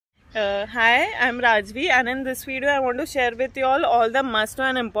Hi, I'm Rajvi, and in this video I want to share with you all the must-know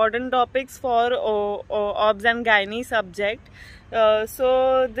and important topics for OBS and Gynae subject.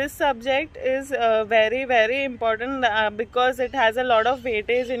 So this subject is very important because it has a lot of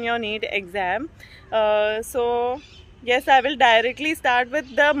weightage in your NEET exam. So yes, I will directly start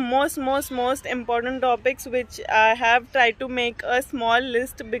with the most important topics, which I have tried to make a small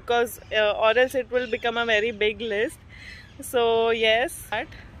list because or else it will become a very big list. So yes.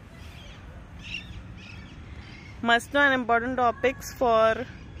 Must know and important topics for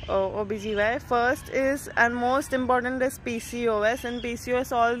OBGY. First is and most important is PCOS. In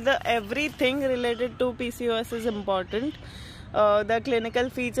PCOS, everything related to PCOS is important. The clinical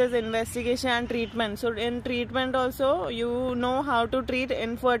features, investigation and treatment. So in treatment also, you know how to treat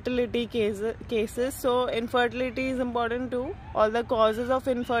infertility cases. So infertility is important too. All the causes of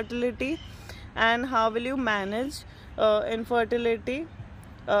infertility and how will you manage infertility.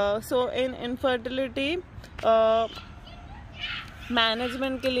 So in infertility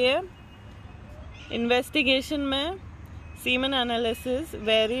management के लिए investigation में semen analysis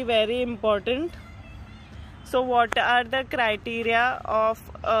very important. So what are the criteria of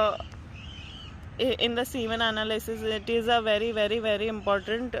in the semen analysis? It is a very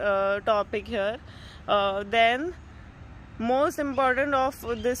important topic here. Then most important of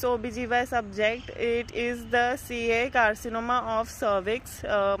this OBGY subject, it is the CA carcinoma of cervix,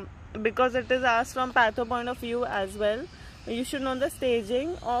 because it is asked from patho point of view as well. You should know the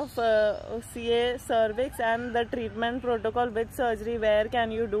staging of CA cervix and the treatment protocol, which surgery where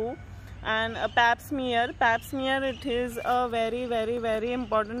can you do, and pap smear. Pap smear, it is a very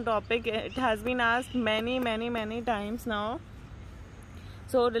important topic. It has been asked many times now.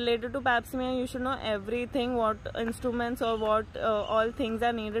 So related to pap smear, you should know everything, what instruments or what all things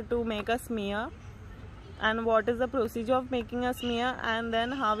are needed to make a smear, and what is the procedure of making a smear, and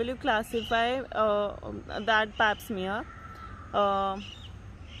then how will you classify that pap smear.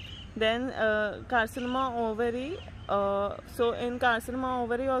 Then carcinoma ovary. So in carcinoma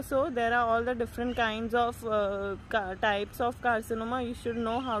ovary also there are all the different kinds of types of carcinoma. You should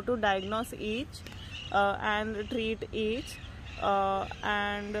know how to diagnose each and treat each.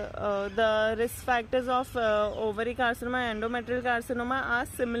 And the risk factors of ovary carcinoma and endometrial carcinoma are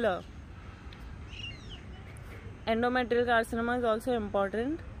similar. Endometrial carcinoma is also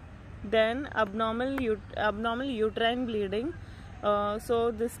important. Then abnormal uterine bleeding.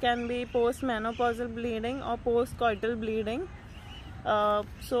 So this can be post-menopausal bleeding or post-coital bleeding.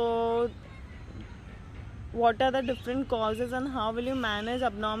 So what are the different causes and how will you manage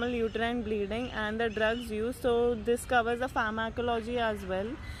abnormal uterine bleeding and the drugs used? So this covers the pharmacology as well.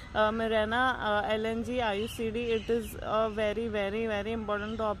 Mirena, LNG, IUCD, it is a very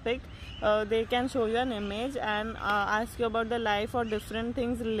important topic. They can show you an image and ask you about the life or different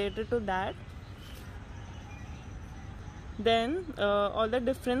things related to that. Then all the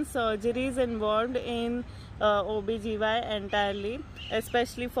different surgeries involved in OBGY entirely,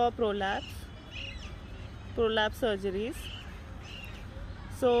 especially for prolapse surgeries.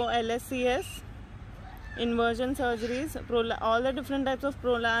 So LSCS, inversion surgeries, all the different types of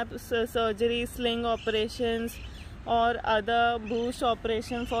prolapse surgeries, sling operations or other boost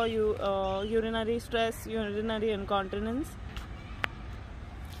operation for urinary stress, urinary incontinence.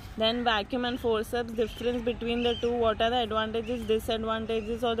 Then vacuum and forceps, difference between the two, what are the advantages,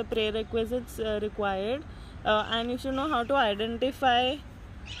 disadvantages or the prerequisites required, and you should know how to identify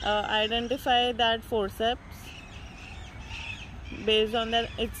that forceps based on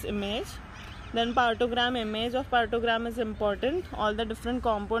its image. Then partogram, image of partogram is important, all the different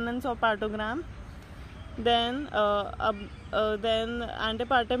components of partogram. Then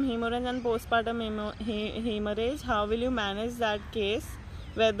antepartum hemorrhage and postpartum hemorrhage, how will you manage that case,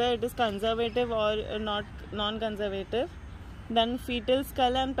 whether it is conservative or not non-conservative. Then fetal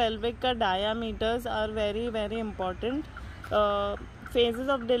skull and pelvic diameters are very important. Phases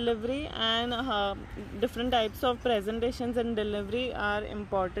of delivery and different types of presentations in delivery are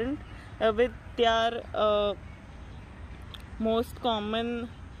important, with their most common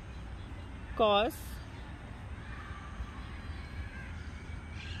cause.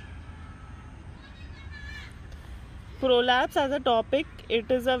 Prolapse as a topic, it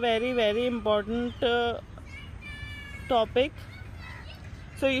is a very important topic.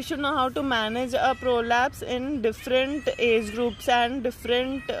 So you should know how to manage a prolapse in different age groups and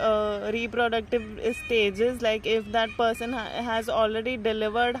different reproductive stages, like if that person has already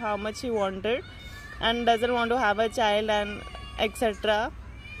delivered how much he wanted and doesn't want to have a child, and etc.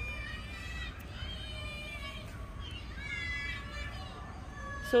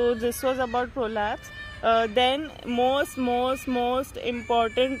 So this was about prolapse. Then most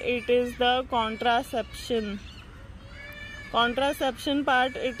important, it is the contraception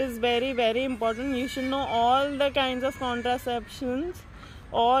part. It is very important. You should know all the kinds of contraceptions,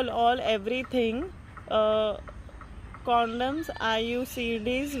 all everything. Condoms,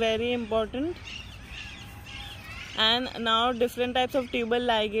 IUCDs, very important. And now different types of tubal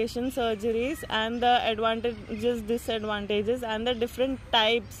ligation surgeries and the advantages, disadvantages, and the different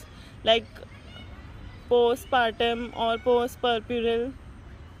types like postpartum or postpurpural,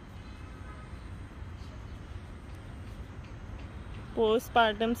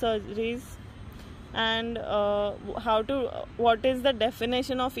 postpartum surgeries, and what is the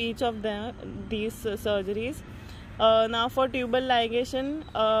definition of each of these surgeries. Now for tubal ligation,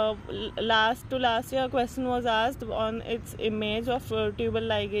 last year question was asked on its image of tubal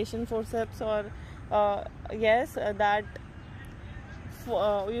ligation forceps, or yes, that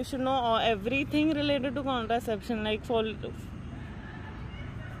you should know everything related to contraception, like for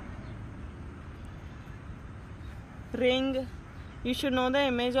ring, you should know the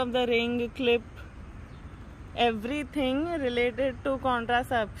image of the ring, clip, everything related to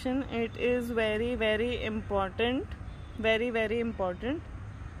contraception. It is very important, very important.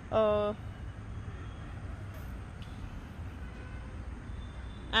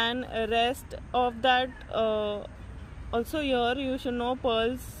 And rest of that, also here you should know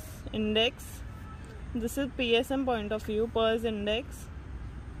Pearl's index. This is PSM point of view, Pearl's index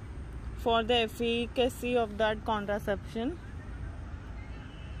for the efficacy of that contraception.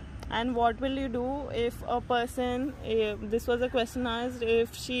 And what will you do if a person, this was a question asked,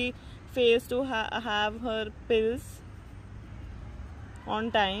 if she fails to have her pills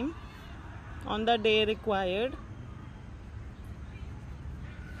on time, on the day required,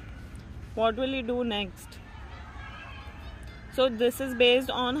 what will you do next? So this is based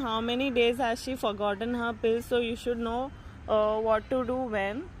on how many days has she forgotten her pills, so you should know what to do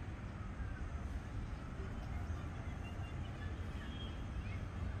when.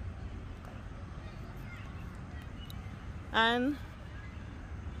 And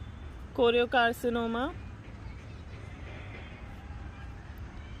choriocarcinoma,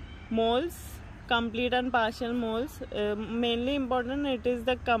 moles, complete and partial moles, mainly important, it is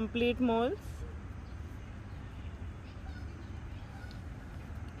the complete moles.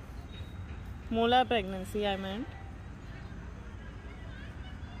 Molar pregnancy, I meant.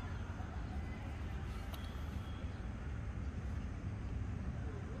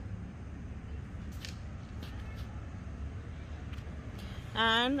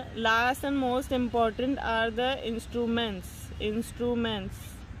 And last and most important are the instruments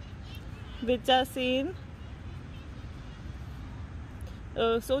which are seen.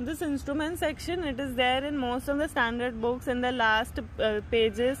 So this instrument section, it is there in most of the standard books in the last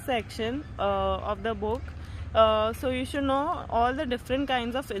pages section of the book. So you should know all the different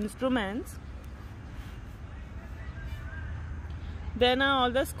kinds of instruments. Then are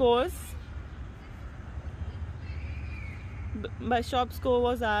all the scores. Bishop score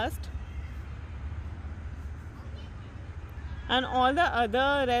was asked, and all the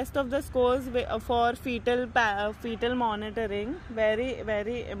other rest of the scores for fetal monitoring,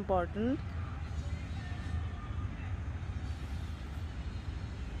 very important.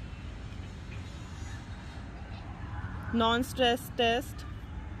 Non-stress test,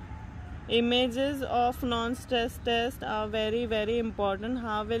 images of non-stress test are very important.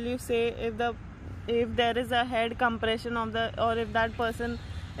 How will you say if there is a head compression of the, or if that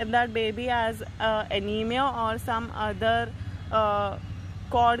baby has anemia or some other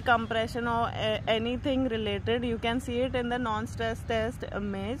cord compression or anything related, you can see it in the non-stress test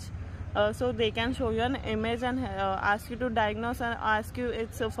image. So they can show you an image and ask you to diagnose and ask you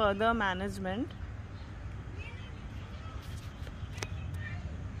its further management.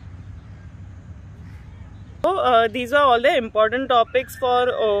 So these are all the important topics for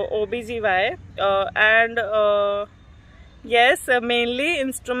OBGY, and yes, mainly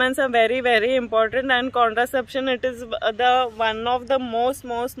instruments are very important, and contraception, it is the one of the most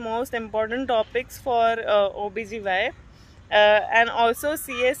important topics for OBGY, and also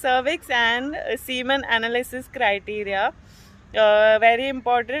CA cervix and semen analysis criteria, very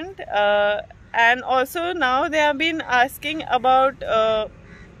important. And also now they have been asking about the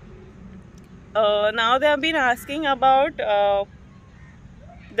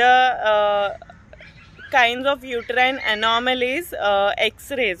kinds of uterine anomalies,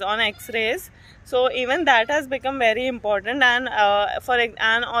 X-rays. On X-rays, So even that has become very important. And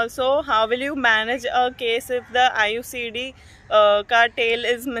and also, how will you manage a case if the IUCD ka tail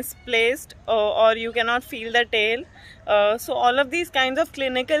is misplaced, or you cannot feel the tail? So all of these kinds of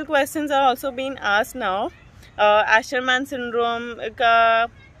clinical questions are also being asked now. Asherman syndrome ka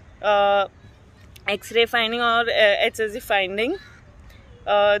X-ray finding or HSG finding.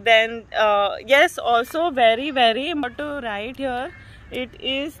 Then yes, also very important to write here, it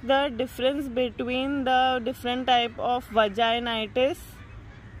is the difference between the different type of vaginitis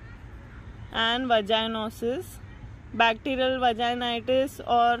and vaginosis. Bacterial vaginitis,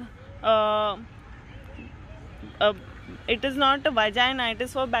 or it is not a vaginitis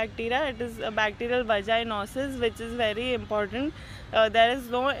for bacteria, it is a bacterial vaginosis, which is very important. There is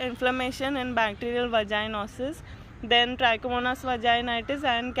no inflammation in bacterial vaginosis. Then trichomonas vaginitis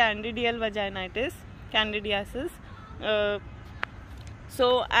and candidiasis.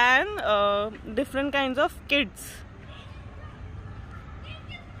 So, and different kinds of kits.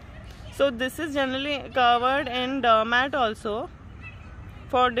 So this is generally covered in dermat also,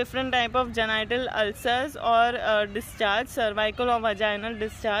 for different type of genital ulcers or discharge, cervical or vaginal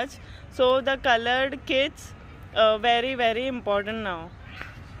discharge. So the colored kits very important now.